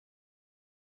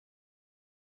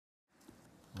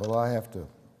Well, I have to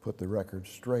put the record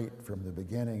straight from the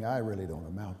beginning. I really don't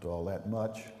amount to all that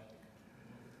much.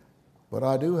 But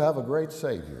I do have a great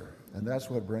Savior, and that's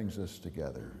what brings us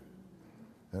together.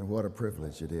 And what a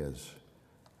privilege it is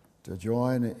to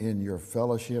join in your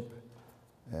fellowship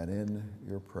and in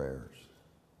your prayers.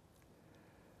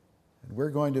 And we're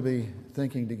going to be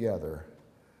thinking together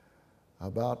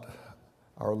about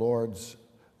our Lord's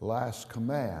last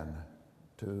command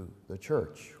to the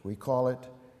church. We call it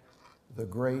the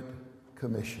Great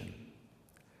Commission.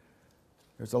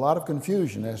 There's a lot of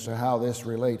confusion as to how this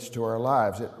relates to our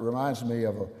lives. It reminds me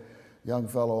of a young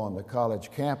fellow on the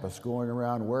college campus going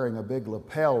around wearing a big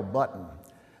lapel button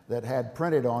that had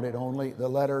printed on it only the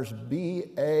letters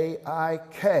B-A-I-K.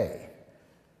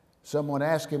 Someone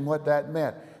asked him what that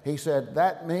meant. He said,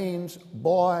 "That means,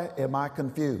 boy, am I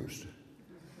confused."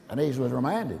 And he was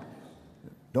reminded,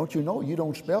 "Don't you know you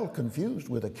don't spell confused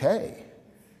with a K?"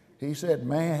 He said,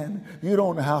 "Man, you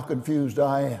don't know how confused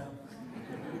I am."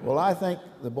 Well, I think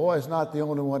the boy is not the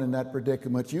only one in that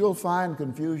predicament. You'll find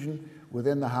confusion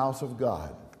within the house of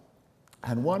God.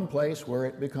 And one place where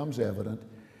it becomes evident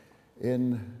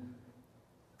in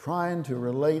trying to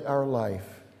relate our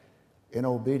life in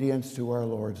obedience to our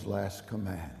Lord's last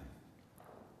command.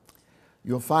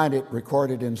 You'll find it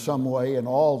recorded in some way in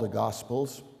all the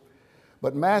Gospels,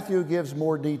 but Matthew gives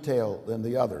more detail than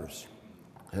the others.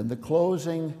 In the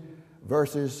closing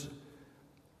verses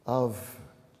of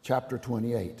chapter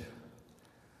 28,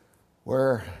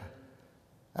 where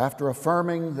after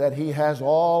affirming that he has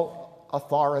all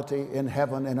authority in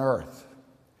heaven and earth,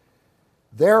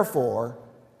 therefore,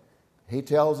 he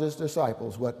tells his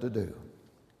disciples what to do.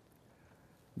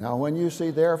 Now, when you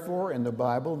see therefore in the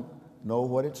Bible, know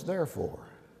what it's there for.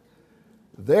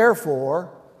 Therefore,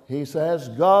 he says,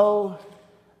 go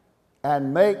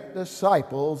and make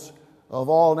disciples of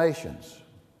all nations,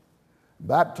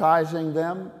 baptizing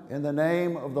them in the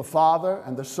name of the Father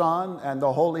and the Son and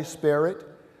the Holy Spirit,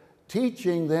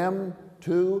 teaching them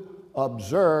to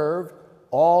observe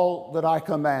all that I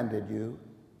commanded you.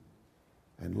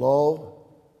 And lo,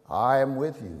 I am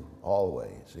with you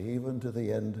always, even to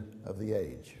the end of the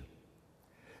age.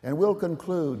 And we'll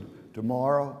conclude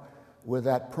tomorrow with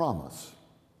that promise.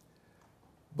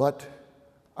 But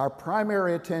our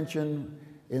primary attention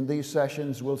in these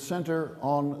sessions will center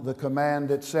on the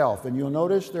command itself. And you'll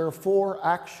notice there are 4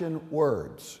 action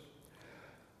words.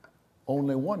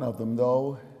 Only one of them,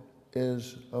 though,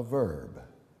 is a verb.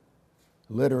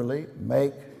 Literally,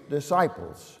 make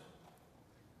disciples.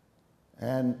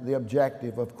 And the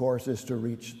objective, of course, is to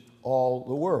reach all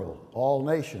the world, all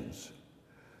nations.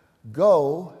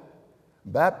 Go,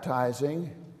 baptizing,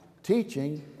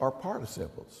 teaching are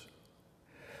participles.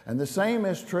 And the same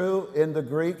is true in the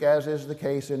Greek as is the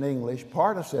case in English.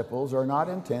 Participles are not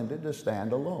intended to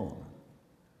stand alone.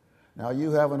 Now,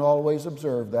 you haven't always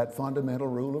observed that fundamental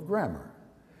rule of grammar.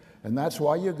 And that's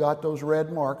why you got those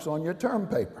red marks on your term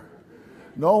paper,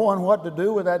 knowing what to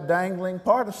do with that dangling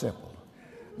participle.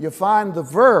 You find the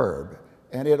verb,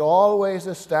 and it always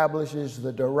establishes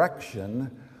the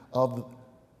direction of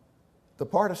the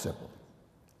participle.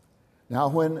 Now,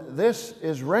 when this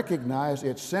is recognized,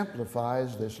 it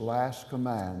simplifies this last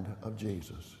command of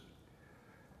Jesus,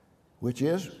 which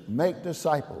is make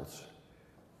disciples.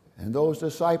 And those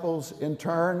disciples, in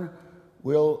turn,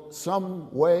 will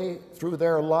some way through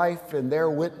their life and their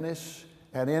witness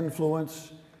and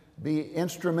influence be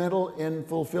instrumental in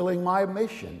fulfilling my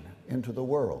mission into the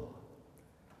world.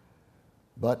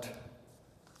 But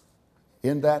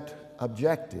in that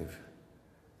objective,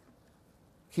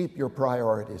 keep your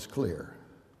priorities clear.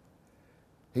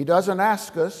 He doesn't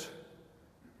ask us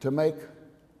to make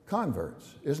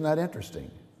converts. Isn't that interesting?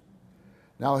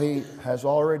 Now, he has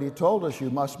already told us you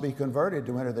must be converted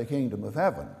to enter the kingdom of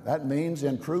heaven. That means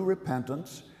in true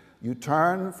repentance, you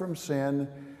turn from sin,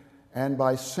 and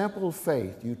by simple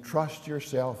faith, you trust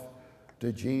yourself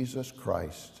to Jesus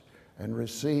Christ and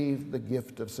receive the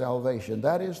gift of salvation.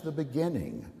 That is the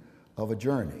beginning of a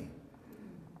journey.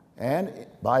 And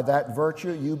by that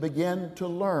virtue, you begin to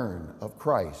learn of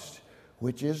Christ,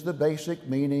 which is the basic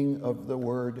meaning of the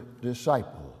word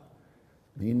disciple,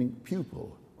 meaning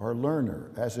pupil or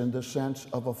learner, as in the sense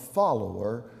of a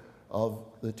follower of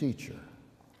the teacher.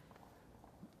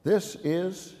 This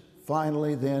is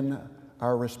finally then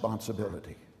our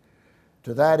responsibility.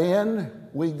 To that end,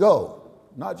 we go,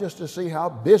 not just to see how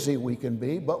busy we can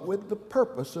be, but with the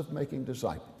purpose of making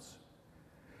disciples.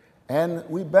 And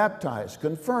we baptize,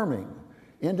 confirming,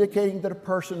 indicating that a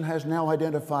person has now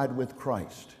identified with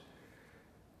Christ.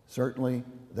 Certainly,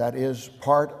 that is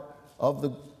part of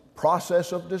the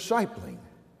process of discipling.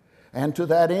 And to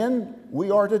that end,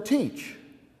 we are to teach.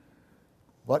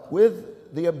 but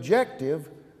with the objective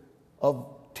of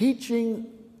teaching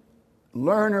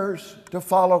learners to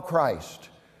follow Christ,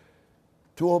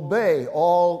 to obey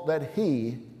all that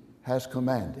He has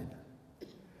commanded.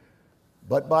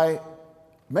 But by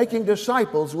making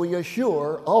disciples, we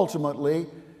assure ultimately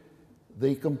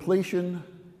the completion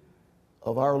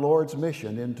of our Lord's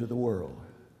mission into the world.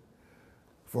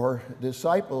 For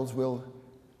disciples will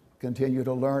continue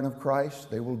to learn of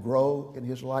Christ, they will grow in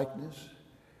His likeness,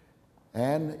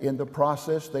 and in the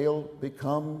process they'll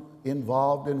become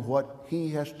involved in what He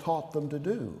has taught them to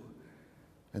do.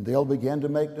 And they'll begin to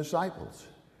make disciples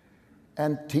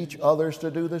and teach others to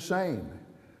do the same,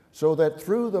 so that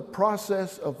through the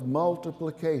process of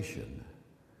multiplication,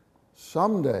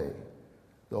 someday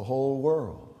the whole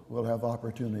world will have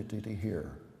opportunity to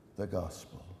hear the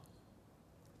gospel.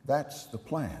 That's the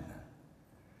plan.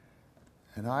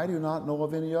 And I do not know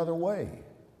of any other way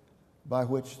by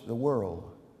which the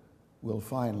world will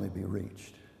finally be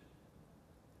reached.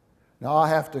 Now, I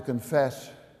have to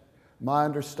confess, my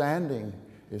understanding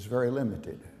is very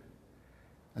limited,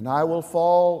 and I will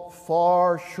fall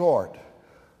far short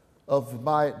of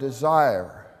my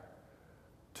desire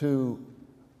to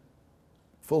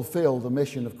fulfill the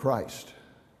mission of Christ.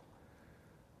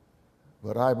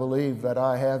 But I believe that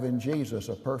I have in Jesus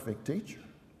a perfect teacher.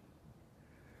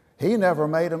 He never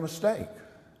made a mistake.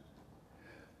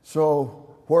 So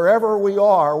wherever we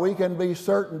are, we can be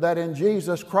certain that in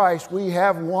Jesus Christ we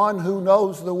have one who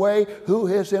knows the way, who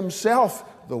is Himself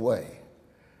the way.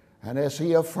 And as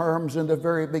He affirms in the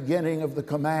very beginning of the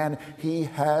command, He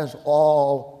has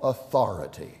all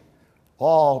authority,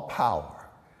 all power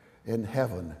in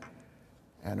heaven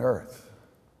and earth.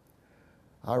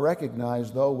 I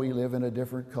recognize, though, we live in a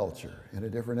different culture, in a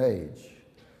different age.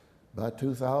 About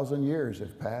 2,000 years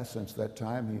have passed since that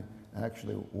time He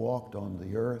actually walked on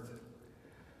the earth.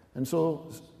 And so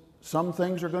some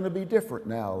things are going to be different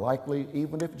now. Likely,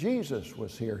 even if Jesus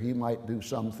was here, He might do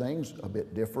some things a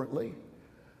bit differently.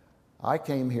 I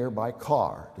came here by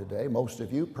car today. Most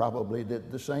of you probably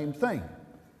did the same thing.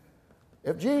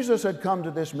 If Jesus had come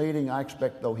to this meeting, I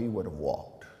expect, though, He would have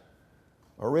walked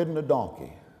or ridden a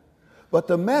donkey. But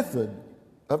the method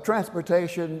of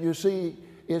transportation, you see,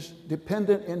 is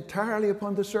dependent entirely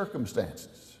upon the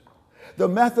circumstances. The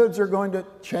methods are going to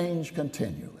change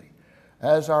continually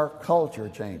as our culture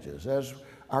changes, as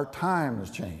our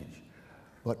times change.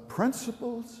 But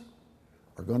principles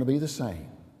are going to be the same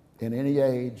in any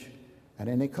age and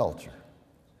any culture.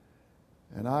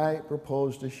 And I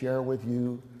propose to share with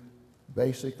you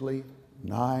basically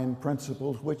 9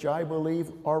 principles which I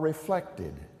believe are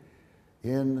reflected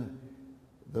in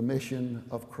the mission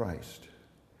of Christ.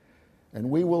 And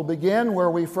we will begin where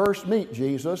we first meet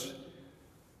Jesus,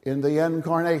 in the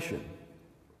Incarnation,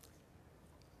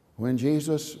 when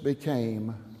Jesus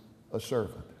became a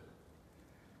servant.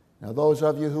 Now, those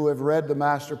of you who have read the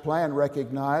Master Plan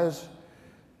recognize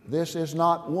this is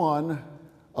not one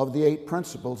of the 8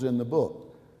 principles in the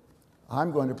book.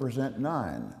 I'm going to present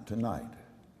 9 tonight,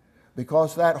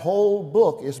 because that whole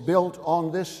book is built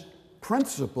on this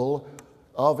principle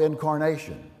of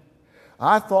incarnation.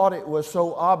 I thought it was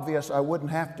so obvious I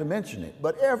wouldn't have to mention it,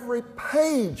 but every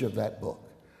page of that book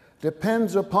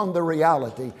depends upon the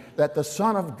reality that the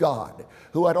Son of God,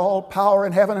 who had all power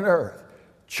in heaven and earth,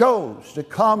 chose to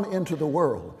come into the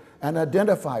world and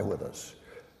identify with us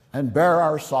and bear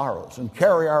our sorrows and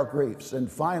carry our griefs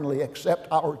and finally accept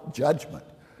our judgment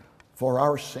for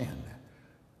our sin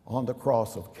on the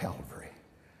cross of Calvary.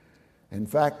 In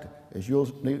fact, as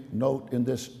you'll note in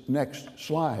this next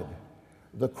slide,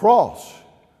 the cross,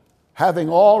 having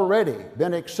already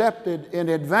been accepted in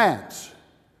advance,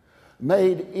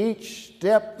 made each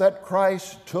step that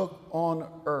Christ took on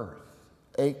earth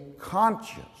a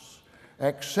conscious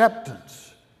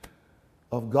acceptance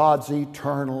of God's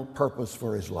eternal purpose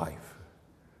for His life.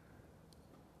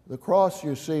 The cross,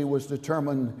 you see, was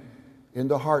determined in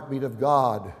the heartbeat of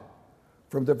God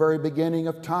from the very beginning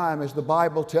of time. As the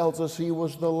Bible tells us, He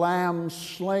was the Lamb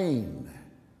slain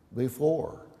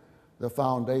before the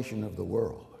foundation of the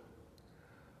world.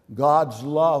 God's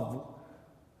love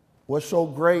was so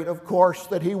great, of course,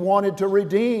 that He wanted to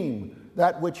redeem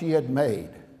that which He had made.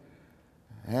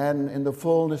 And in the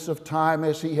fullness of time,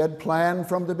 as He had planned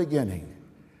from the beginning,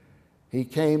 He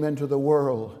came into the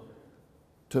world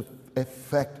to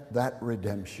effect that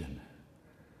redemption.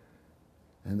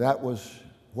 And that was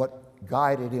what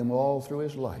guided Him all through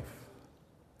His life.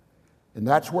 And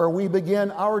that's where we begin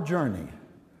our journey.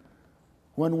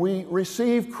 When we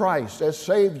receive Christ as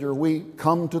Savior, we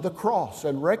come to the cross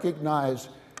and recognize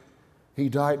He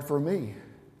died for me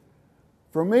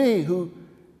who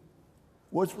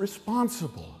was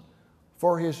responsible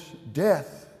for his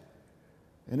death.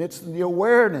 And it's the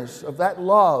awareness of that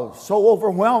love so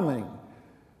overwhelming.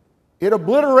 It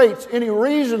obliterates any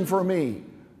reason for me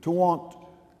to want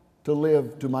to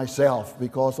live to myself,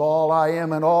 because all I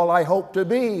am and all I hope to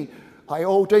be, I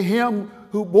owe to him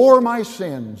who bore my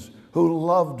sins, who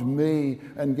loved me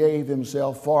and gave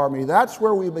himself for me. That's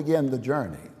where we begin the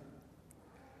journey.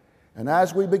 And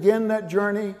as we begin that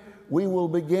journey, we will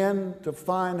begin to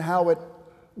find how it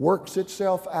works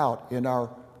itself out in our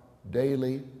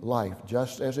daily life,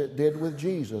 just as it did with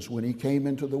Jesus when he came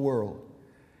into the world.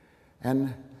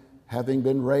 And having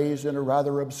been raised in a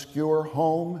rather obscure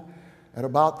home, at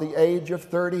about the age of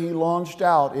 30, he launched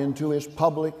out into his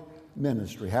public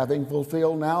ministry, having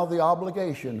fulfilled now the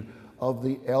obligation of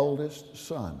the eldest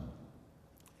son.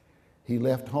 He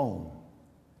left home,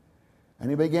 and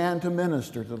he began to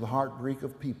minister to the heartbreak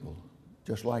of people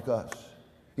just like us.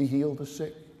 He healed the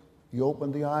sick. He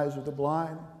opened the eyes of the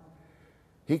blind.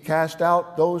 He cast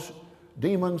out those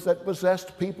demons that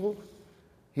possessed people.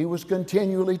 He was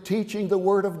continually teaching the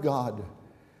Word of God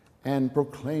and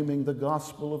proclaiming the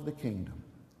gospel of the kingdom.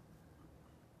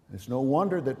 It's no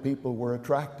wonder that people were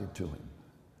attracted to him.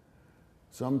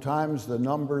 Sometimes the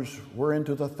numbers were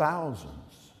into the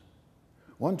thousands.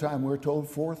 One time we're told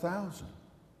 4,000.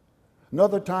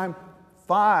 Another time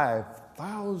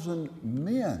 5,000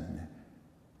 men.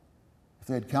 If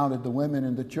they had counted the women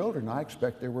and the children, I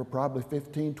expect there were probably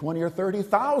 15, 20, or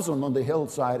 30,000 on the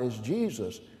hillside as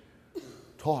Jesus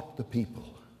taught the people.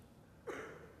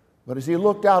 But as he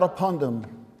looked out upon them,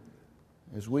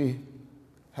 as we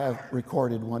have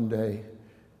recorded one day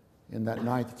in that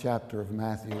 9th chapter of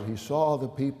Matthew, he saw the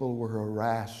people were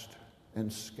harassed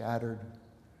and scattered.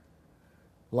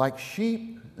 Like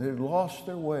sheep, they had lost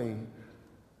their way,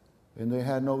 and they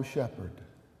had no shepherd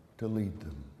to lead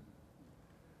them.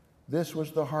 This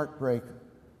was the heartbreak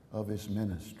of his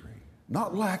ministry.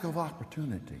 Not lack of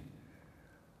opportunity,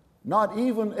 not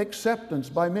even acceptance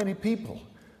by many people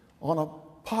on a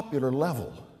popular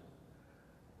level,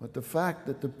 but the fact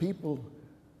that the people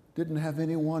didn't have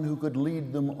anyone who could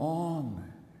lead them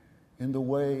on in the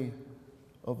way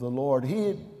of the Lord. He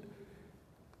had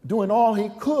doing all he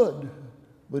could,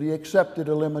 but he accepted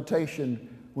a limitation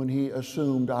when he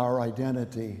assumed our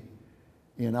identity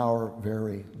in our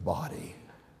very body.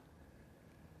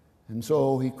 And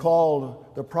so he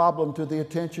called the problem to the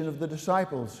attention of the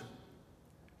disciples.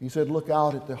 He said, look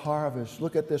out at the harvest,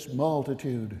 look at this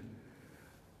multitude.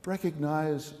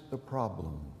 Recognize the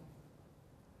problem.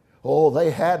 Oh, they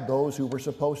had those who were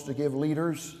supposed to give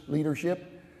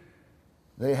leadership.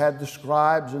 They had the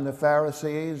scribes and the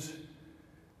Pharisees.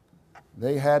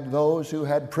 They had those who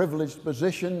had privileged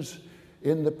positions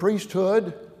in the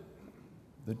priesthood.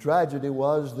 The tragedy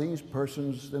was these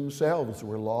persons themselves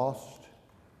were lost.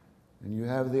 And you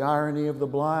have the irony of the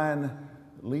blind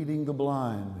leading the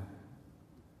blind.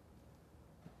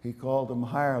 He called them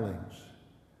hirelings.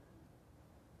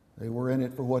 They were in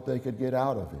it for what they could get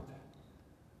out of it.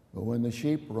 But when the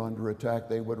sheep were under attack,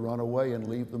 they would run away and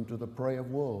leave them to the prey of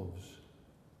wolves.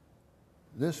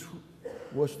 This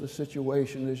was the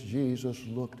situation as Jesus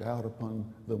looked out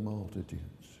upon the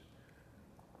multitudes.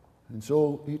 And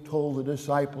so he told the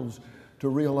disciples to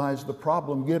realize the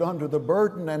problem, get under the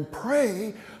burden and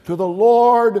pray to the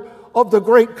Lord of the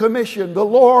Great Commission, the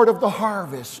Lord of the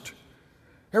harvest.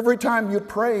 Every time you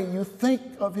pray, you think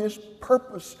of his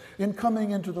purpose in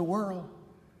coming into the world.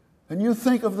 And you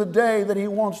think of the day that he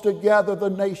wants to gather the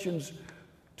nations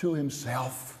to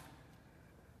himself.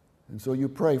 And so you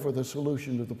pray for the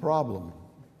solution to the problem,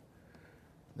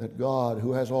 that God,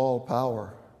 who has all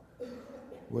power,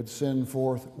 would send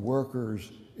forth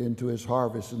workers into his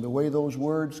harvest. And the way those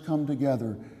words come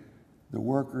together, the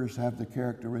workers have the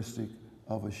characteristic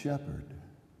of a shepherd,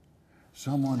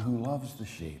 someone who loves the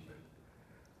sheep.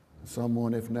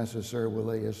 Someone, if necessary, will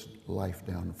lay his life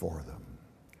down for them.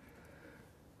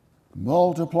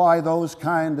 Multiply those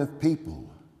kind of people,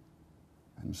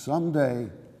 and someday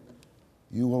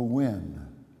you will win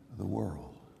the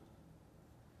world.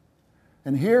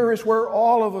 And here is where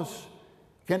all of us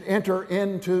can enter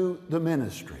into the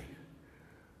ministry.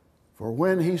 For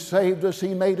when he saved us,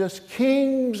 he made us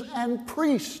kings and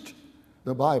priests,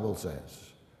 the Bible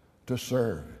says, to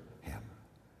serve him.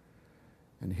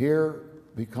 And here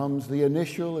becomes the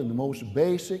initial and the most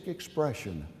basic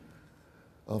expression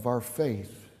of our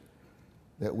faith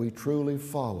that we truly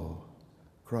follow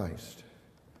Christ.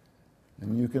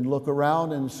 And you can look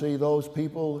around and see those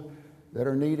people that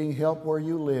are needing help where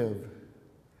you live.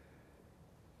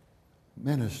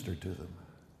 Minister to them.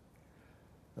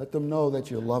 Let them know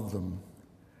that you love them.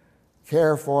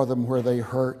 Care for them where they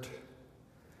hurt.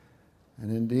 And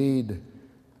indeed,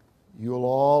 you'll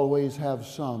always have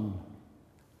some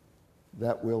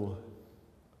that will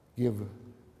give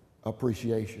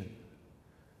appreciation.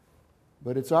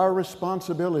 But it's our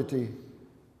responsibility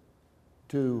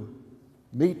to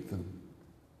meet them.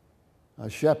 A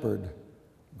shepherd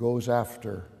goes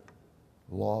after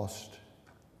lost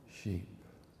sheep.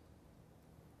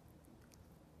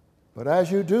 But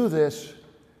as you do this,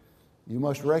 you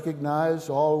must recognize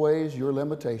always your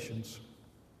limitations.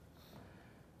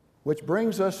 Which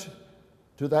brings us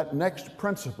to that next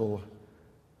principle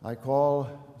I call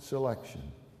selection.